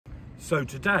So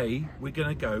today we're going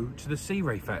to go to the Sea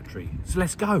Ray factory. So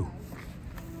let's go.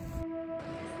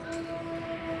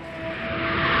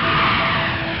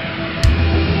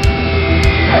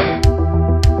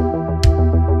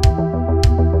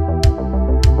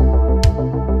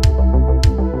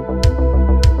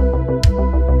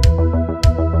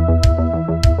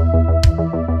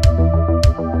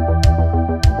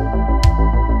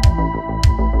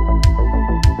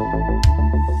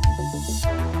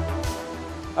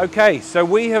 Okay, so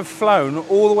we have flown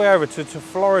all the way over to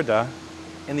Florida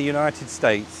in the United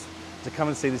States to come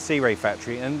and see the Sea Ray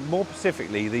factory, and more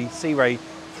specifically the Sea Ray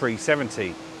 370,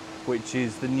 which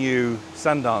is the new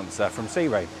Sundancer from Sea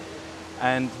Ray.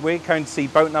 And we're going to see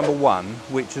boat number 1,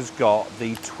 which has got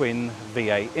the twin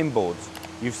V8 inboards.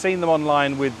 You've seen them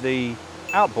online with the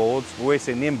outboards, but we're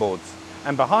seeing the inboards.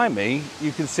 And behind me,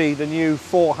 you can see the new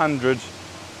 400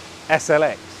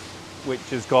 SLX, which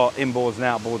has got inboards and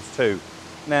outboards too.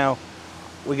 Now,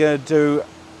 we're going to do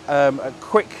a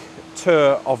quick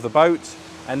tour of the boat,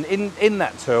 and in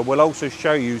that tour we'll also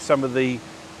show you some of the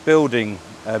building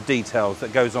details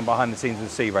that goes on behind the scenes of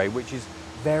Sea Ray, which is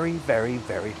very, very,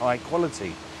 very high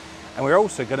quality. And we're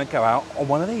also going to go out on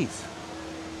one of these,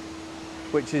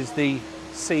 which is the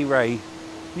Sea Ray,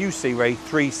 new Sea Ray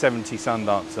 370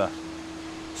 Sundancer.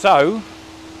 So,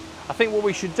 I think what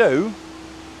we should do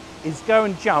is go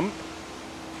and jump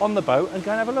on the boat and go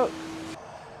and have a look.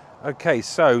 Okay,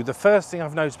 so the first thing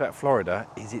I've noticed about Florida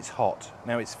is it's hot.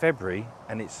 Now it's February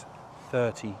and it's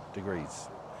 30 degrees.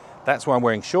 That's why I'm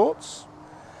wearing shorts.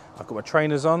 I've got my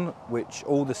trainers on, which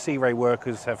all the Sea Ray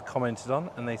workers have commented on,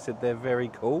 and they said they're very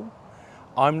cool.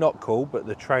 I'm not cool, but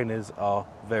the trainers are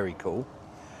very cool.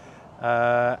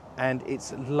 And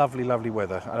it's lovely, lovely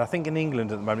weather. And I think in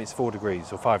England at the moment it's 4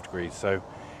 degrees or 5 degrees, so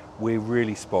we're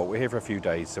really spoilt. We're here for a few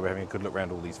days, so we're having a good look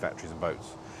around all these factories and boats.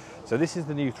 So this is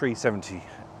the new 370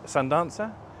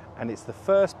 Sundancer, and it's the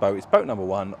first boat, it's boat number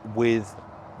 1 with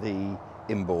the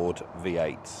inboard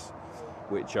V8s,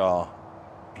 which are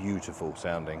beautiful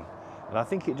sounding. And I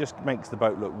think it just makes the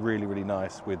boat look really, really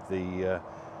nice with the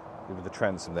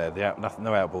transom there.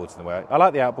 No outboards in the way. I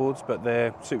like the outboards, but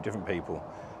they suit different people.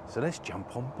 So let's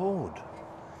jump on board.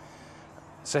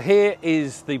 So here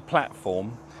is the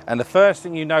platform, and the first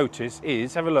thing you notice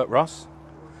is, have a look, Ross.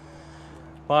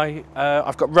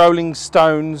 I've got Rolling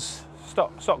Stones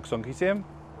socks on, can you see them?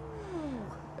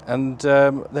 And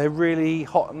they're really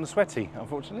hot and sweaty,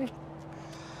 unfortunately.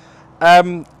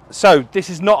 So this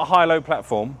is not a high-low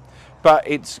platform, but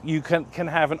you can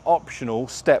have an optional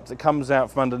step that comes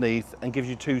out from underneath and gives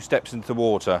you 2 steps into the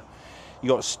water.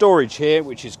 You've got storage here,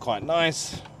 which is quite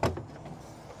nice,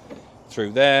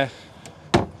 through there,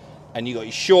 and you've got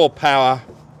your shore power,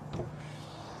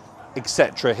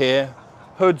 etc. here.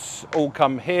 Hoods all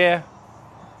come here.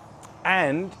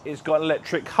 And it's got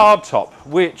electric hardtop,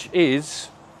 which is,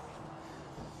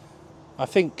 I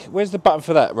think, where's the button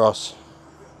for that, Ross?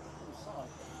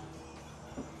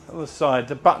 On the side,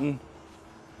 the button.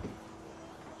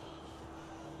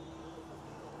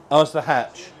 Oh, it's the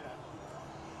hatch.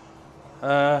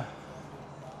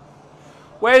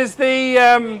 Where's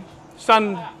the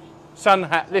sun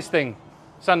hat, this thing,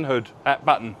 sun hood hat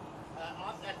button?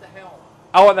 At the helm.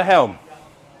 Oh, at the helm.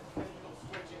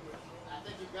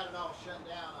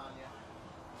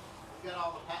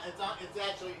 It's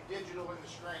actually digital in the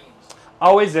screens.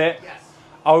 Oh, is it? Yes.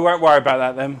 Oh, we won't worry about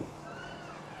that then.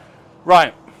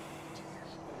 Right.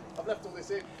 I've left all this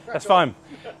in. That's fine.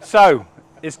 So,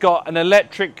 it's got an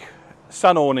electric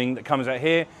sun awning that comes out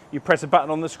here. You press a button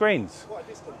on the screens. Quite a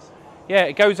distance. Yeah,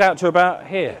 it goes out to about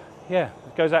here. Yeah,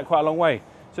 it goes out quite a long way.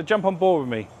 So jump on board with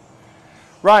me.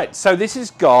 Right, so this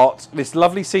has got this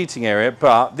lovely seating area,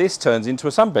 but this turns into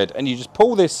a sunbed. And you just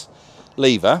pull this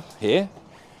lever here,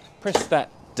 press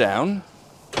that down,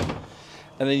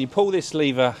 and then you pull this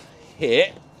lever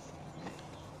here.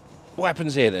 What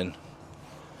happens here then?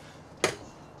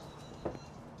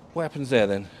 What happens there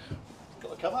then? It's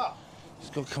got to come up.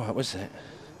 It's got to come up, what's it?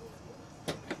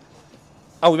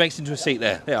 Oh, it makes it into a seat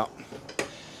there. Yeah.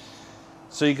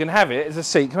 So you can have it as a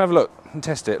seat. Come have a look and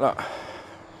test it. Look.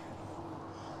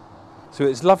 So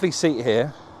it's a lovely seat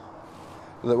here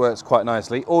that works quite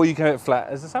nicely, or you can have it flat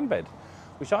as a sunbed,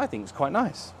 which I think is quite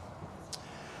nice.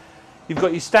 You've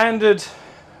got your standard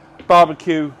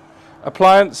barbecue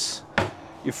appliance,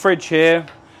 your fridge here,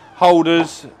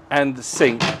 holders, and the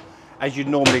sink, as you'd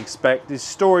normally expect. There's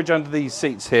storage under these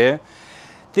seats here.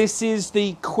 This is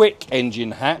the quick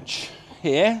engine hatch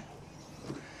here,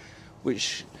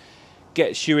 which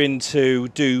gets you in to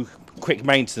do quick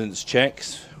maintenance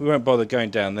checks. We won't bother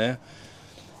going down there.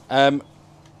 And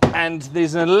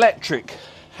there's an electric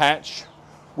hatch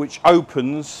which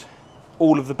opens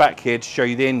all of the back here to show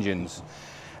you the engines.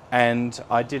 And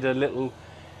I did a little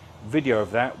video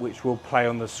of that, which will play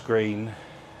on the screen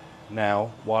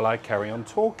now while I carry on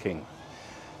talking.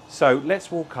 So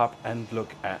let's walk up and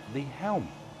look at the helm.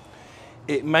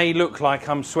 It may look like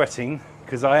I'm sweating,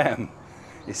 because I am.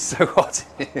 It's so hot.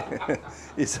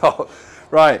 It's hot.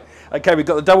 Right, okay, we've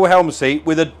got the double helm seat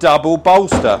with a double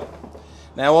bolster.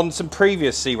 Now on some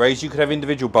previous Sea Rays you could have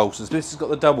individual bolsters, but this has got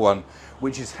the double one,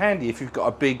 which is handy if you've got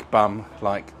a big bum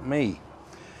like me.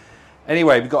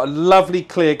 Anyway, we've got a lovely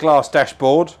clear glass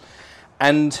dashboard,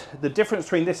 and the difference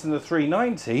between this and the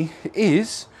 390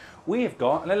 is we have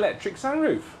got an electric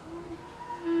sunroof,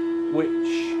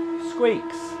 which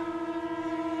squeaks.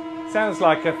 Sounds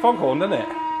like a foghorn, doesn't it?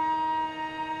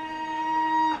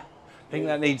 I think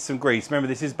that needs some grease. Remember,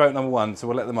 this is boat number 1, so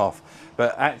we'll let them off.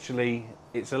 But actually,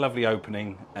 it's a lovely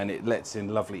opening and it lets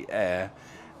in lovely air.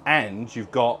 And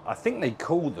you've got, I think they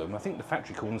call them, I think the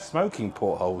factory call them smoking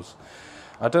portholes.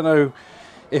 I don't know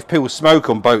if people smoke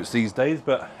on boats these days,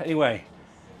 but anyway.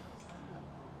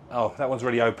 Oh, that one's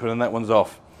already open and that one's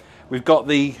off. We've got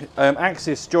the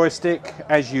Axis joystick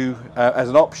as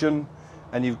an option,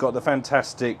 and you've got the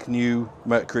fantastic new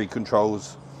Mercury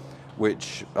controls,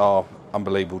 which are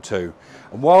unbelievable too.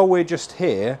 And while we're just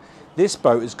here, this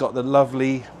boat has got the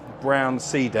lovely brown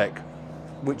sea deck,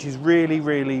 which is really,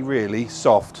 really, really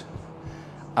soft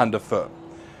underfoot.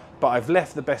 But I've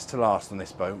left the best to last on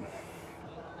this boat,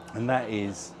 and that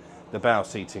is the bow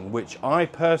seating, which I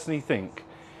personally think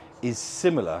is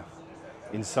similar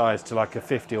in size to like a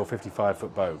 50 or 55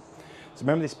 foot boat. So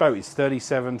remember, this boat is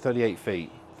 37, 38 feet.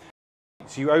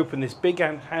 So you open this big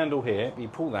handle here, you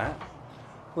pull that,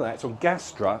 it's on gas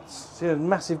struts. See the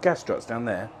massive gas struts down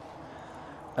there?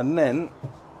 And then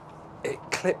it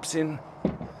clips in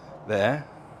there.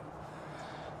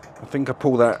 I think I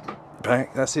pull that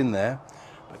back, that's in there.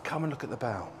 But come and look at the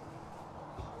bow.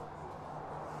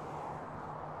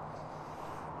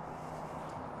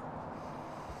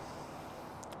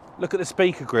 Look at the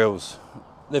speaker grills.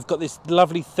 They've got this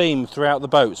lovely theme throughout the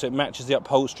boat, so it matches the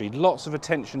upholstery. Lots of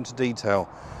attention to detail.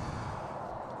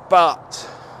 But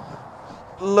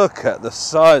look at the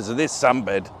size of this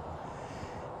sunbed.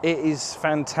 It is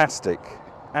fantastic.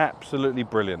 Absolutely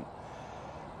brilliant.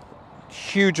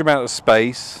 Huge amount of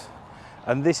space.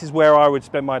 And this is where I would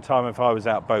spend my time if I was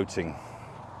out boating.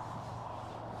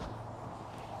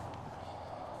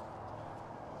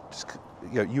 Just,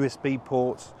 you know, USB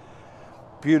ports.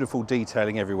 Beautiful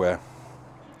detailing everywhere.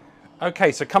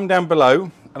 Okay, so come down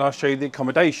below and I'll show you the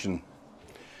accommodation.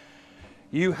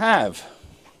 You have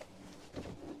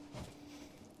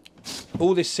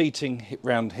all this seating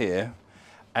round here,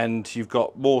 and you've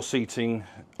got more seating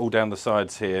all down the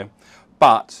sides here,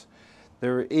 but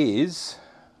there is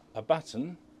a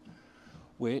button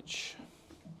which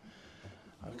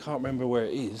I can't remember where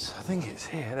it is. I think it's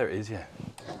here. There it is, yeah.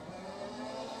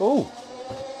 Oh,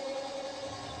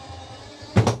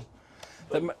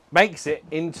 that makes it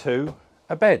into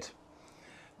a bed.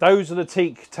 Those are the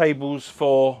teak tables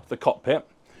for the cockpit.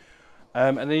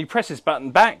 And then you press this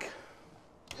button back.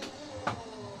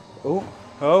 Oh,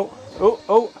 oh, oh,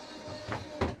 oh.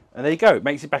 And there you go. It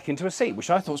makes it back into a seat, which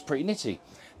I thought was pretty nitty.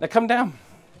 Now come down.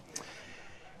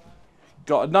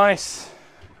 Got a nice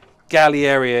galley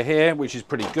area here, which is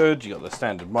pretty good. You got the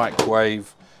standard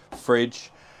microwave, fridge.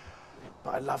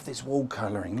 But I love this wall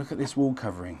colouring. Look at this wall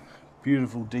covering.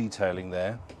 Beautiful detailing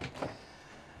there.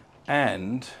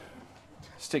 And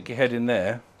stick your head in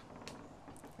there.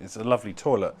 It's a lovely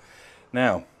toilet.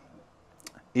 Now,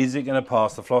 is it going to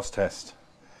pass the floss test?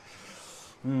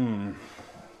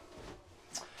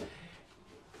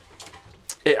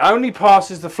 It only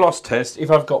passes the floss test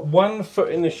if I've got 1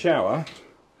 foot in the shower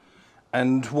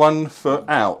and 1 foot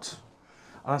out.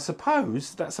 And I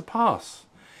suppose that's a pass.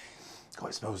 God,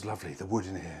 it smells lovely. The wood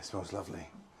in here smells lovely.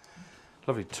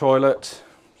 Lovely toilet,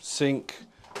 sink.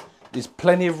 There's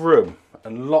plenty of room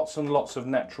and lots of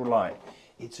natural light.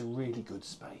 It's a really good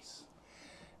space.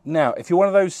 Now, if you're one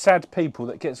of those sad people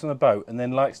that gets on a boat and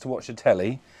then likes to watch a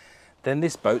telly, then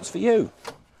this boat's for you.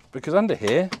 Because under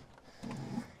here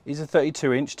is a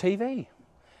 32-inch TV.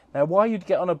 Now, why you'd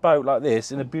get on a boat like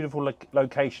this in a beautiful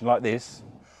location like this,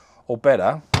 or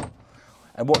better,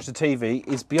 and watch the TV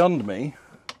is beyond me.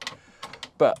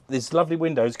 But there's lovely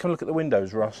windows. Come look at the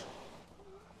windows, Ross.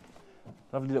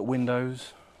 Lovely little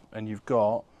windows, and you've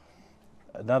got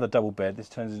another double bed. This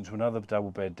turns into another double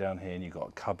bed down here, and you've got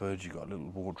a cupboard, you've got a little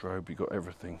wardrobe, you've got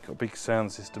everything. Got a big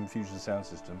sound system, Fusion sound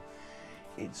system.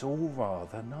 It's all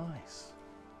rather nice.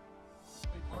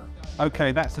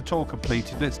 Okay, that's the tour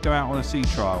completed. Let's go out on a sea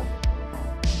trial.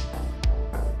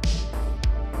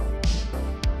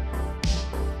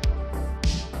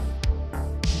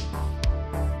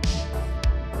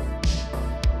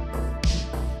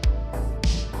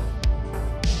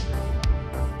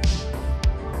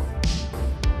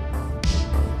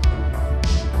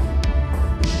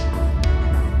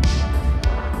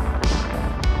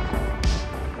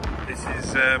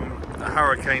 is a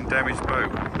hurricane damaged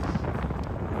boat.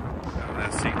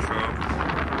 There's Sea Trial.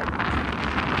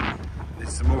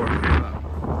 There's some more over here.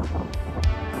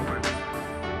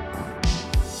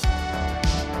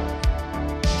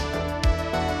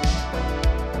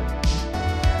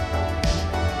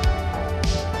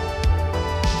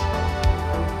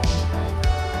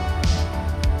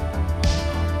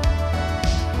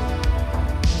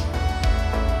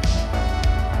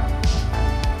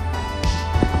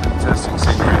 Fantastic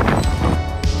scenery.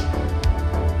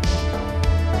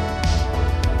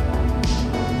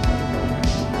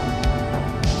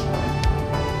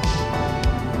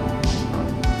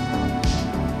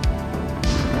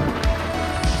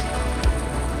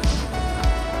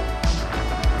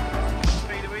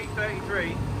 Speed a week,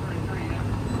 33. 33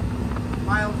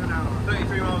 miles an hour.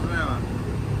 33 miles an hour.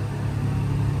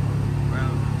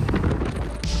 Wow.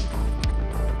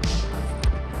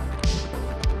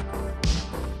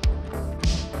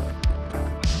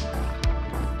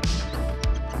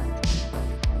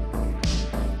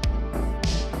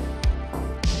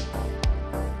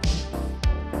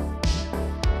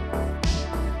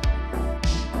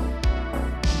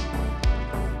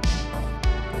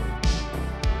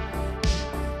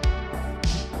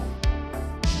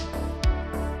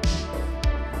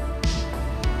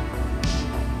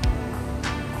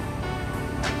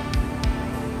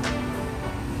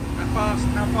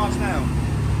 How fast now?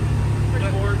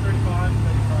 34, 35,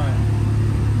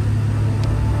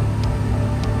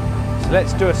 35. So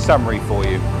let's do a summary for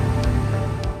you.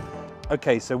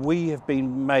 Okay, so we have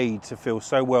been made to feel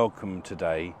so welcome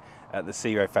today at the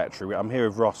Sea Ray factory. I'm here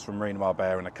with Ross from Marina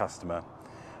Marbella and a customer,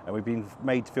 and we've been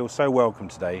made to feel so welcome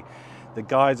today. The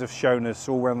guys have shown us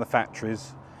all around the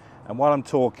factories, and while I'm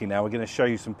talking now, we're going to show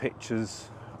you some pictures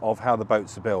of how the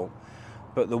boats are built.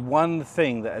 But the one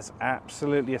thing that has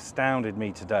absolutely astounded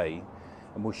me today,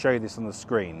 and we'll show you this on the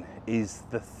screen, is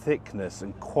the thickness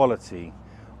and quality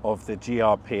of the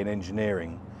GRP and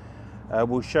engineering.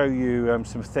 We'll show you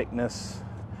some thickness.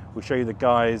 We'll show you the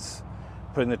guys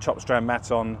putting the chop strand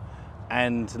mat on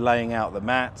and laying out the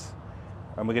mat.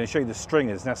 And we're going to show you the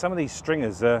stringers. Now, some of these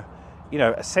stringers are, you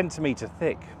know, a centimetre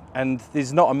thick, and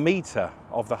there's not a metre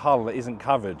of the hull that isn't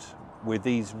covered with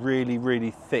these really,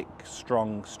 really thick,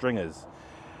 strong stringers.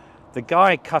 The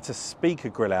guy cut a speaker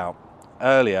grill out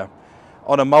earlier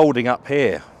on a moulding up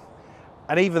here,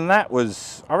 and even that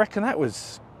was, I reckon that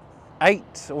was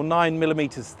 8 or 9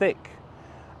 millimetres thick.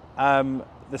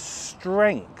 The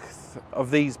strength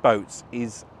of these boats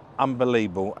is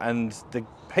unbelievable, and the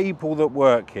people that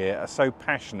work here are so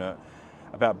passionate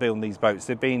about building these boats.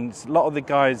 They've been, a lot of the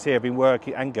guys here have been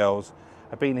working, and girls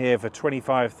have been here for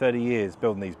 25, 30 years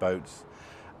building these boats.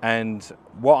 And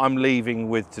what I'm leaving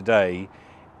with today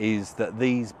is that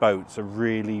these boats are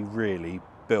really, really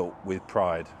built with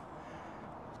pride.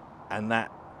 And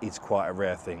that is quite a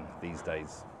rare thing these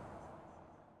days.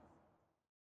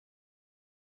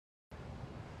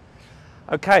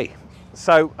 Okay,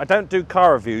 so I don't do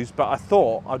car reviews, but I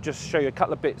thought I'll just show you a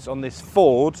couple of bits on this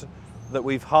Ford that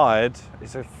we've hired.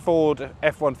 It's a Ford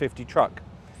F-150 truck.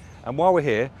 And while we're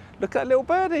here, look at that little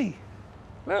birdie.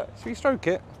 Look, should we stroke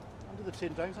it? Under the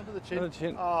chin, James, under the chin. Under the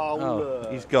chin. Oh,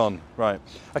 look. He's gone. Right.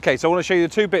 Okay, so I want to show you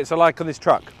the two bits I like on this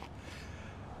truck.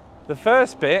 The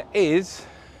first bit is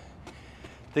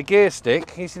the gear stick.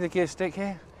 Can you see the gear stick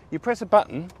here? You press a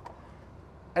button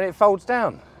and it folds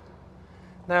down.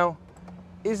 Now,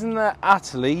 isn't that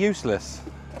utterly useless?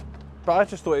 But I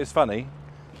just thought it was funny.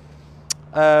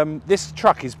 This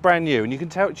truck is brand new, and you can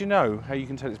tell, do you know how you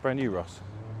can tell it's brand new, Ross?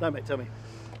 No, mate, tell me.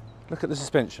 Look at the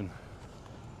suspension.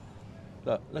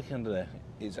 Look under there.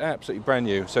 It's absolutely brand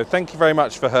new. So thank you very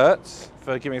much for Hertz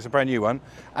for giving us a brand new one.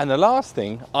 And the last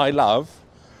thing I love,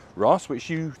 Ross, which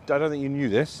I don't think you knew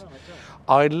this,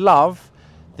 I love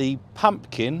the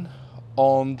pumpkin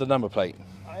on the number plate.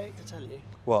 I hate to tell you.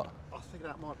 What? I think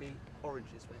that might be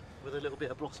oranges with a little bit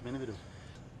of blossom in the middle.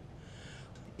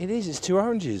 It is, it's two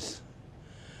oranges.